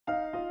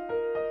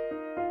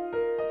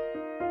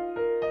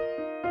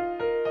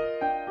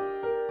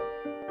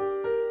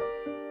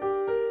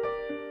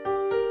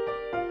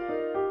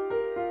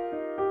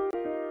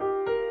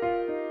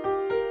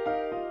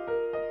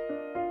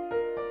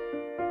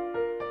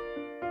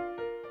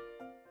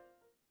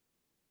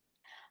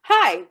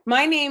Hi,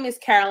 my name is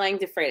Caroline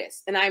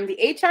DeFreitas, and I'm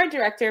the HR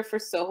Director for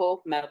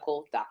Soho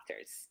Medical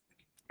Doctors.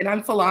 And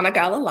I'm Falana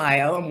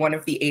Galileo. I'm one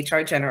of the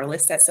HR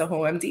generalists at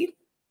Soho MD.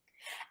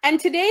 And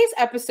today's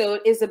episode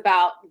is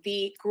about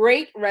the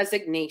Great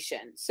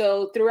Resignation.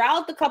 So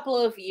throughout the couple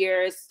of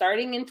years,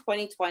 starting in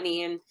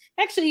 2020 and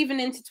actually even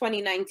into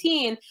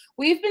 2019,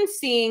 we've been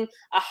seeing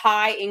a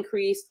high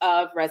increase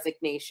of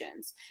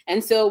resignations.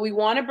 And so we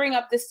want to bring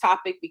up this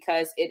topic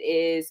because it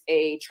is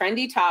a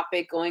trendy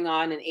topic going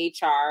on in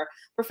HR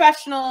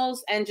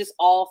professionals and just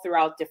all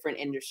throughout different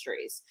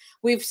industries.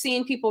 We've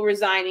seen people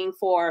resigning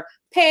for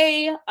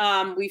pay.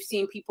 We've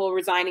seen people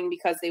resigning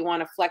because they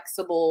want a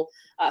flexible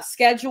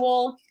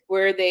schedule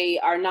where they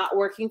are not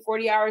working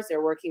 40 hours,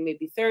 they're working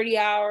maybe 30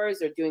 hours,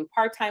 they're doing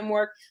part-time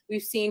work.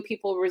 We've seen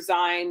people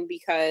resign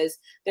because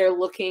they're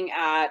looking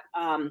at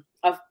a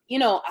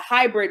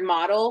hybrid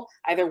model,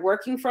 either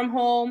working from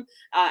home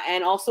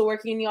and also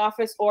working in the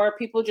office, or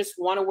people just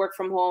want to work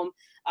from home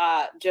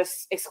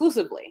just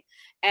exclusively.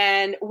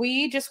 And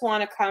we just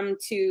want to come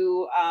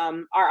to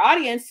our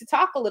audience to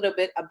talk a little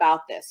bit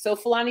about this. So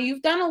Falana,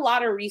 you've done a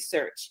lot of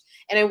research,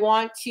 and I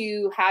want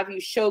to have you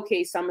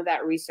showcase some of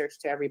that research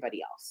to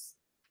everybody else.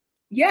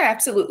 Yeah,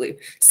 absolutely.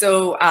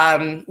 So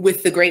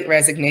with the Great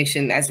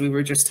Resignation, as we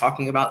were just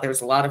talking about, there's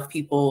a lot of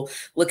people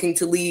looking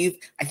to leave.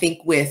 I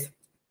think with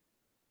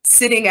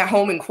sitting at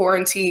home in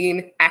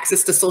quarantine,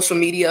 access to social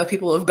media,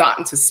 people have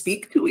gotten to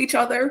speak to each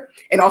other,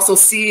 and also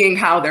seeing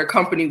how their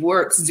company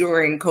works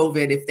during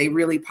COVID, if they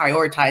really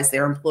prioritize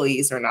their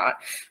employees or not.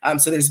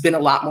 So there's been a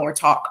lot more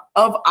talk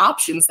of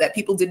options that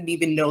people didn't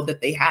even know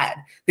that they had.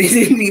 They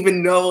didn't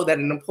even know that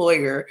an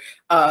employer,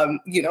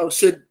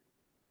 should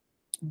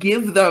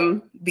give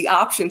them the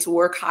option to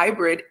work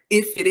hybrid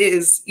if it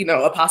is,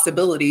 a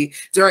possibility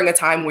during a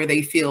time where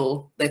they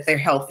feel that their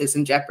health is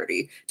in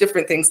jeopardy,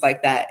 different things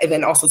like that. And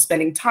then also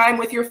spending time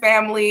with your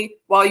family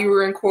while you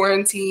were in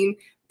quarantine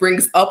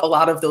brings up a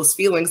lot of those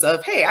feelings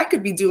of, hey, I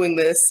could be doing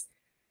this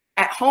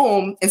at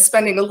home and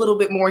spending a little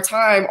bit more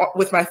time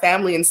with my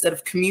family instead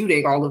of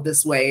commuting all of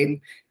this way and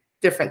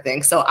different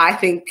things. So I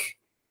think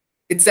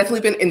it's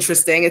definitely been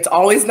interesting. It's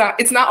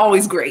not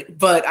always great,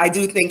 but I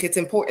do think it's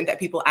important that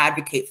people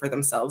advocate for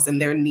themselves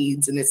and their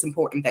needs. And it's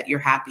important that you're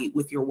happy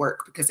with your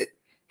work because it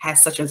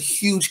has such a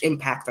huge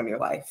impact on your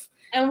life.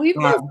 And we've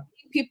been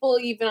seeing people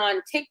even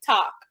on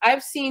TikTok.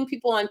 I've seen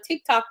people on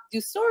TikTok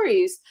do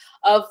stories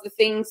of the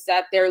things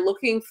that they're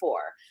looking for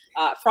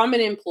from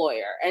an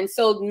employer. And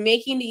so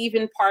making it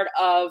even part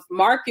of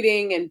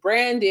marketing and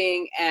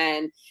branding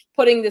and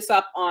putting this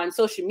up on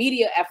social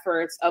media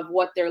efforts of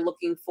what they're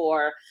looking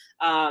for.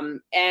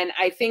 And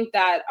I think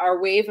that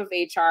our wave of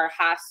HR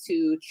has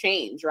to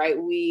change, right?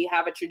 We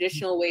have a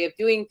traditional way of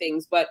doing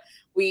things, but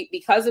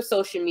because of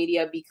social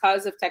media,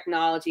 because of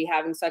technology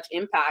having such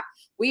impact,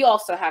 we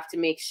also have to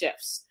make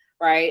shifts,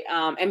 right?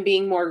 And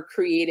being more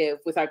creative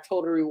with our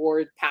total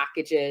reward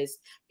packages,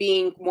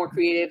 being more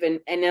creative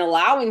and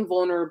allowing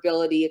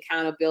vulnerability,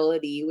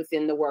 accountability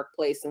within the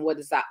workplace. And what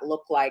does that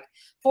look like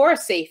for a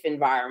safe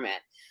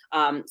environment?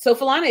 So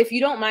Falana, if you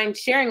don't mind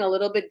sharing a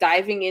little bit,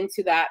 diving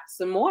into that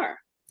some more.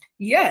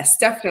 Yes,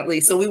 definitely.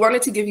 So we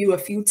wanted to give you a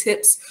few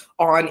tips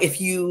on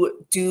if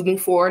you do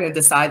move forward and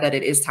decide that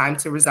it is time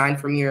to resign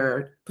from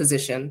your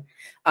position.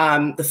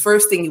 The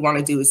first thing you want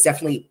to do is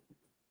definitely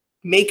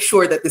make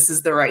sure that this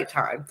is the right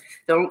time.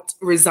 Don't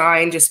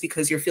resign just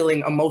because you're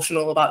feeling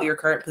emotional about your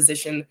current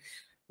position.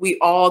 We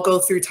all go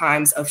through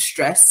times of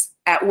stress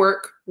at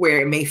work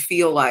where it may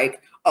feel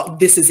like, oh,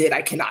 this is it.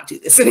 I cannot do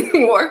this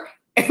anymore.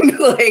 And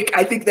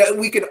I think that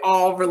we can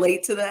all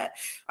relate to that.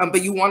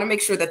 But you want to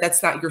make sure that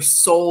that's not your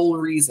sole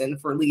reason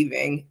for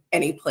leaving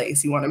any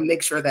place. You want to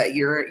make sure that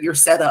you're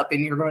set up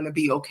and you're going to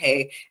be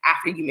okay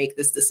after you make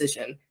this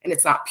decision. And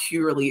it's not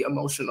purely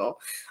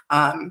emotional.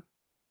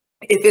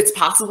 If it's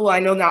possible, I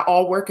know not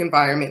all work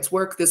environments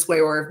work this way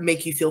or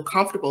make you feel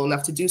comfortable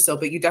enough to do so,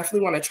 but you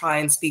definitely want to try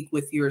and speak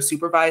with your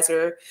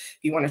supervisor.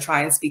 You want to try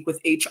and speak with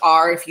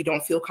HR if you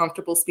don't feel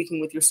comfortable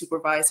speaking with your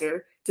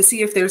supervisor to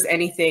see if there's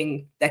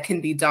anything that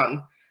can be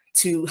done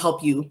to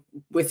help you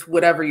with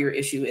whatever your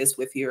issue is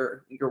with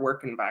your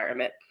work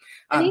environment.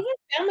 And even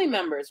family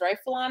members, right,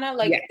 Falana?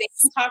 Yes. They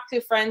can talk to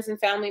friends and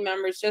family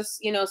members,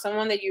 just,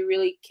 someone that you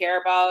really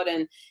care about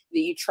and that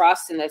you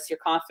trust and that's your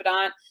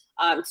confidant.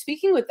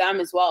 Speaking with them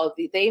as well,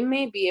 they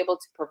may be able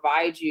to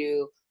provide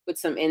you with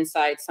some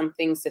insights, some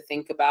things to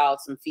think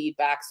about, some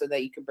feedback so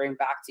that you can bring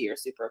back to your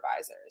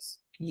supervisors.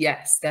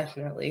 Yes,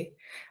 definitely.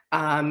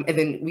 And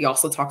then we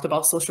also talked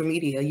about social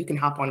media. You can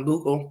hop on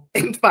Google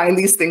and find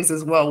these things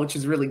as well, which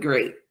is really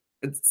great.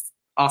 It's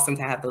awesome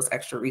to have those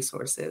extra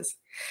resources.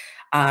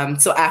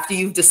 So after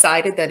you've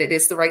decided that it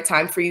is the right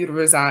time for you to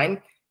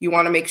resign, you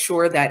want to make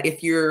sure that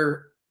if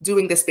you're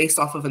doing this based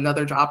off of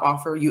another job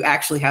offer, you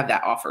actually have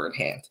that offer in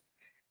hand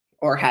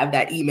or have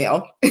that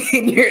email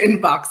in your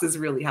inbox is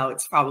really how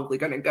it's probably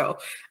going to go.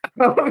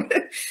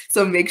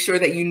 So make sure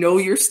that you know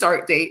your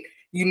start date,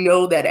 you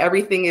know that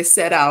everything is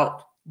set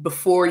out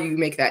before you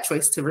make that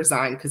choice to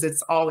resign, because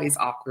it's always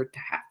awkward to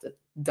have to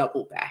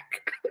double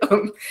back.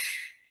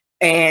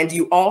 And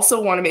you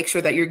also want to make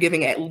sure that you're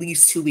giving at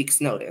least 2 weeks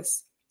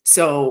notice.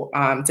 So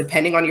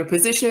depending on your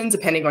position,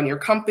 depending on your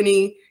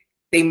company,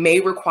 they may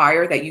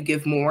require that you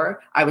give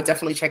more. I would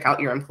definitely check out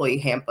your employee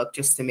handbook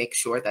just to make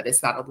sure that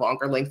it's not a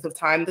longer length of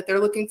time that they're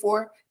looking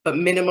for. But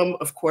minimum,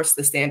 of course,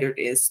 the standard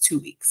is 2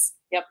 weeks.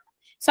 Yep.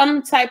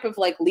 Some type of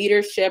like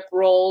leadership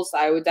roles,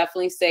 I would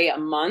definitely say a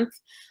month.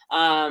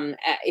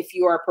 If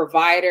you are a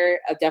provider,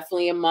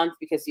 definitely a month,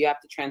 because you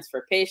have to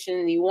transfer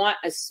patients. You want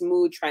a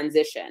smooth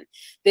transition.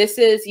 This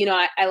is, you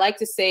know, I like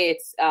to say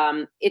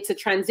it's a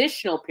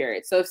transitional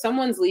period. So if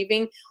someone's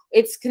leaving,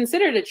 it's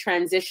considered a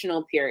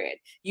transitional period.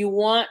 You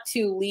want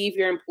to leave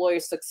your employer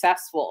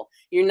successful.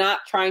 You're not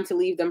trying to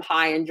leave them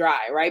high and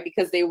dry, right?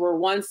 Because they were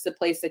once the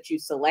place that you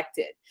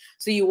selected.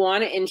 So you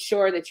want to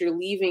ensure that you're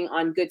leaving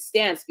on good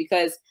stance,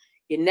 because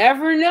you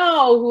never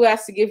know who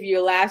has to give you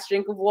your last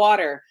drink of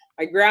water.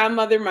 My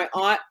grandmother, my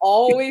aunt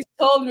always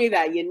told me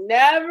that you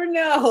never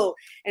know.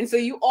 And so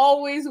you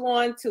always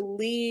want to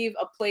leave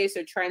a place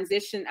or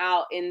transition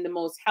out in the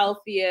most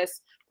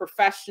healthiest,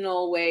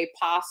 professional way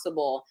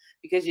possible,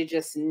 because you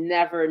just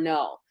never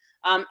know.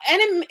 And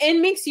it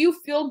makes you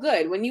feel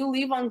good. When you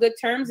leave on good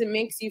terms, it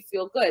makes you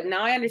feel good.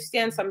 Now, I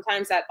understand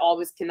sometimes that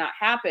always cannot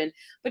happen,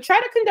 but try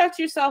to conduct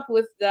yourself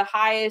with the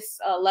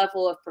highest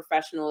level of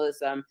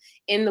professionalism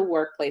in the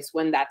workplace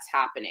when that's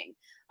happening.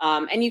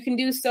 And you can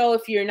do so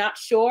if you're not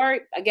sure.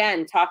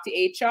 Again, talk to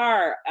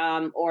HR,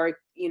 or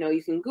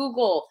you can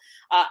Google.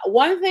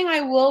 One thing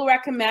I will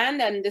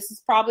recommend, and this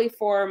is probably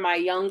for my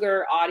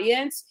younger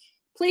audience,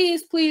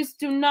 please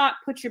do not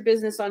put your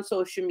business on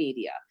social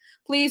media.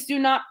 Please do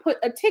not put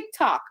a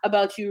TikTok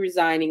about you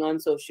resigning on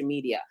social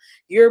media.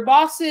 Your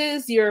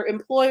bosses, your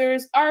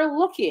employers are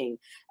looking.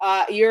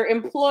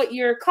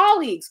 Your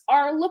colleagues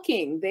are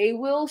looking. They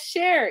will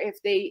share if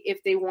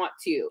they want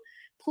to.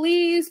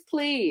 Please,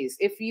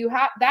 if you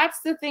have,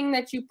 that's the thing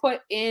that you put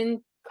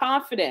in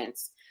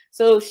confidence.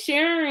 So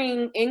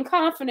sharing in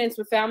confidence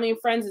with family and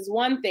friends is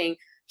one thing.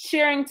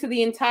 Sharing to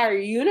the entire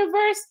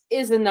universe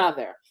is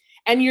another.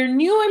 And your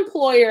new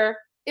employer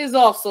is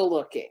also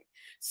looking.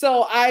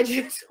 So I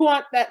just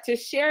want to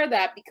share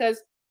that,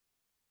 because,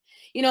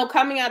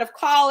 coming out of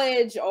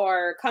college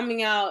or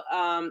coming out,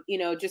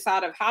 just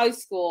out of high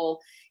school,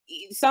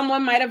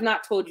 someone might have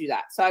not told you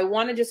that. So I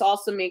want to just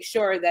also make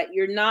sure that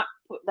you're not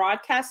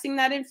broadcasting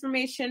that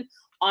information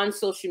on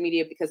social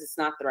media, because it's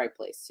not the right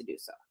place to do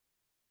so.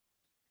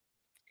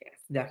 Yes,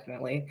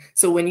 definitely.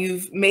 So when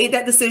you've made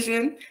that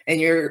decision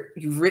and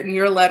you've written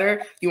your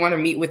letter, you want to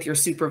meet with your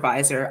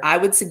supervisor. I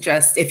would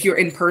suggest, if you're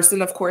in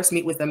person, of course,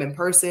 meet with them in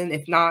person.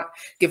 If not,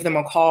 give them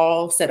a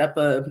call, set up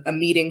a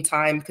meeting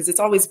time, because it's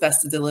always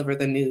best to deliver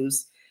the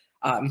news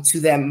to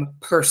them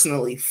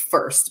personally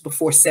first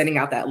before sending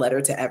out that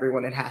letter to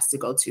everyone it has to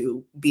go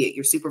to, be it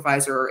your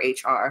supervisor or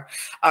HR.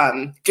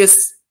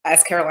 Just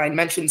as Caroline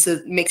mentioned,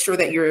 to make sure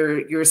that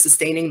you're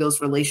sustaining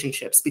those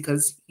relationships,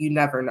 because you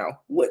never know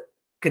what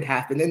could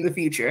happen in the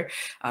future.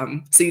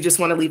 So you just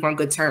want to leave on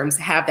good terms,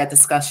 have that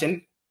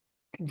discussion,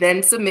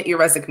 then submit your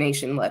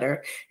resignation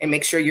letter and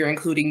make sure you're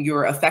including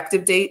your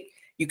effective date.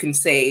 You can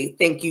say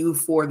thank you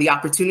for the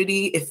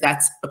opportunity, if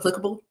that's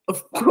applicable,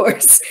 of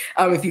course,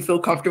 if you feel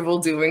comfortable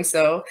doing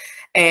so.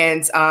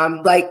 And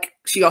like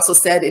she also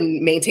said,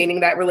 in maintaining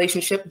that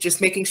relationship,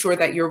 just making sure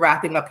that you're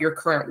wrapping up your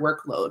current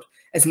workload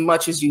as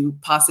much as you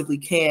possibly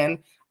can.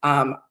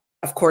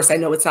 Of course, I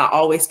know it's not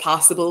always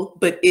possible,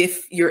 but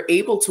if you're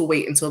able to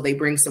wait until they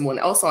bring someone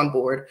else on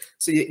board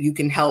so that you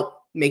can help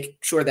make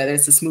sure that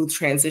it's a smooth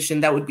transition,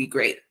 that would be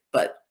great.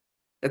 But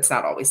that's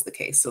not always the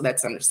case, so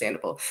that's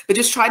understandable. But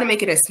just try to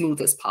make it as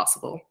smooth as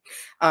possible.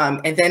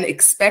 And then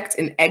expect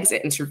an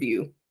exit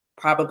interview,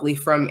 probably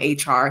from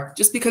HR,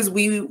 just because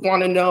we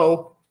want to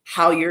know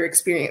how your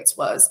experience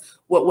was.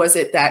 What was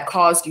it that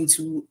caused you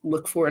to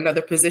look for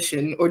another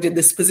position? Or did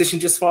this position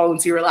just fall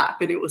into your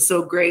lap and it was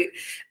so great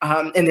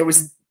and there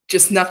was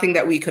just nothing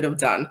that we could have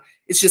done?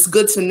 It's just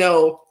good to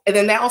know. And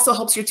then that also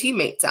helps your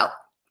teammates out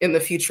in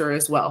the future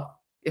as well.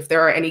 If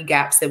there are any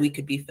gaps that we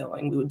could be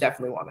filling, we would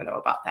definitely want to know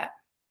about that.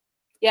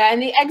 Yeah,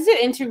 and the exit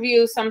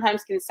interview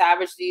sometimes can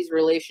savage these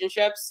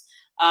relationships,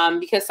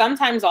 because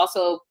sometimes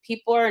also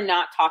people are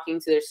not talking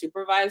to their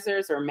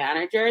supervisors or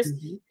managers.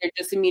 Mm-hmm. They're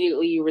just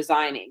immediately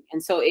resigning.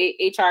 And so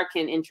HR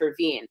can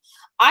intervene.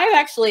 I've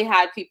actually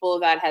had people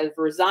that have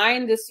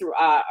resigned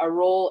a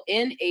role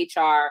in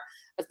HR,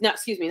 not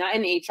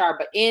in HR,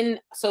 but in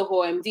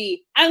Soho MD,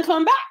 and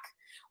come back,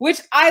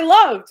 which I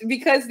loved,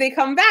 because they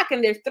come back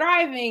and they're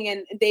thriving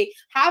and they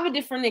have a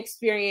different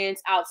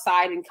experience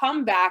outside and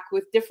come back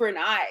with different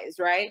eyes,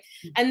 right?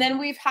 Mm-hmm. And then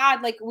we've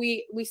had, like,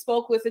 we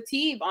spoke with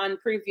Atib on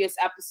previous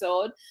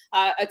episode.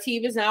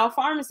 Atib is now a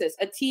pharmacist.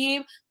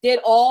 Atib did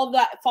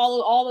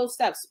followed all those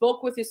steps,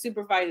 spoke with his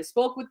supervisor,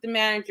 spoke with the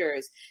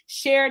managers,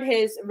 shared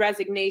his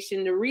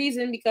resignation, the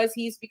reason, because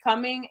he's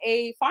becoming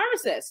a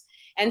pharmacist.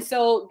 And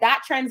so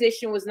that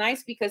transition was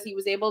nice, because he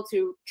was able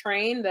to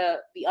train the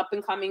up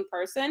and coming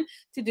person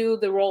to do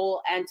the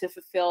role and to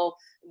fulfill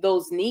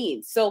those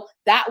needs. So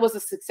that was a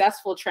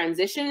successful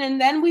transition. And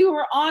then we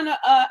were on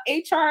a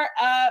HR,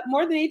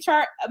 More Than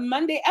HR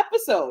Monday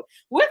episode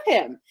with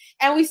him.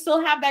 And we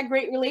still have that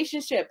great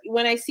relationship.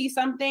 When I see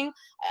something,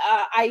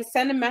 I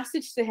send a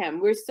message to him.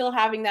 We're still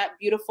having that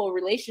beautiful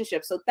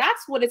relationship. So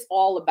that's what it's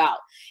all about.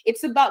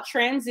 It's about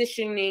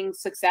transitioning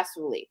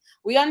successfully.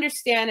 We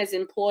understand as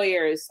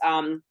employers,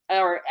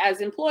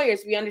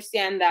 we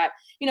understand that,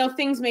 you know,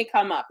 things may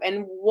come up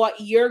and what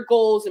your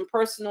goals and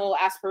personal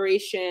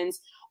aspirations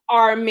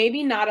are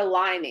maybe not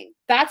aligning.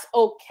 That's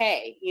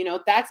okay. You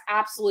know, that's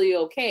absolutely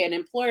okay. An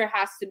employer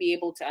has to be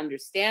able to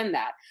understand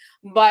that.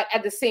 But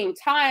at the same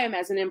time,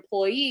 as an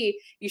employee,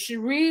 you should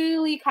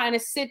really kind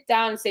of sit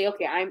down and say,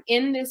 okay, I'm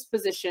in this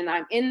position,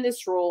 I'm in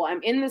this role,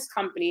 I'm in this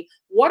company.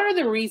 What are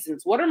the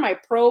reasons? What are my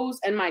pros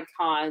and my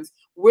cons?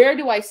 Where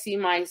do I see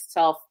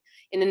myself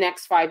in the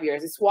next 5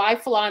 years? It's why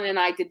Falana and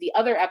I did the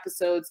other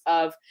episodes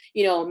of,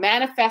 you know,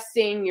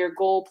 manifesting your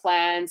goal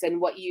plans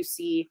and what you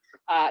see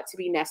to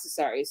be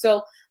necessary.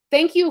 So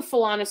thank you,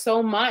 Falana,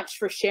 so much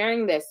for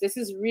sharing this. This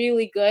is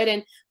really good.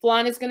 And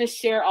Falana is going to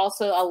share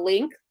also a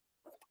link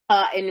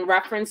in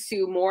reference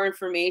to more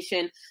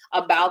information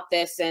about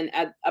this and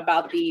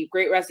about the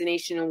Great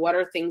Resignation and what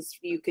are things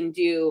you can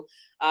do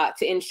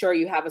to ensure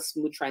you have a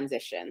smooth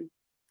transition.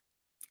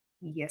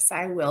 Yes,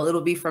 I will.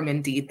 It'll be from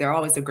Indeed. They're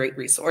always a great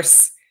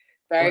resource.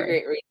 Very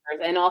great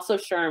resource. And also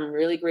SHRM,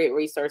 really great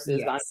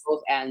resources Yes. on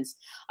both ends.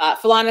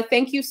 Falana,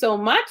 thank you so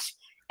much.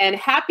 And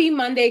happy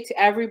Monday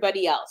to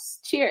everybody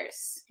else.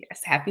 Cheers.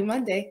 Yes, happy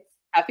Monday.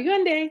 Happy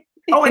Monday.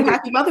 Oh, and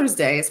happy Mother's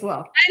Day as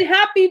well. And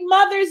happy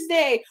Mother's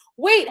Day.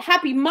 Wait,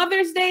 happy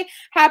Mother's Day.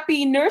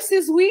 Happy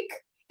Nurses Week.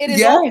 It is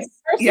Yes.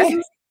 Nurses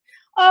Week.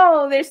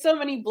 Oh, there's so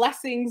many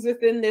blessings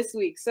within this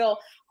week. So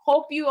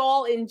hope you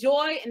all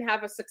enjoy and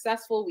have a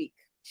successful week.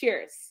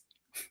 Cheers.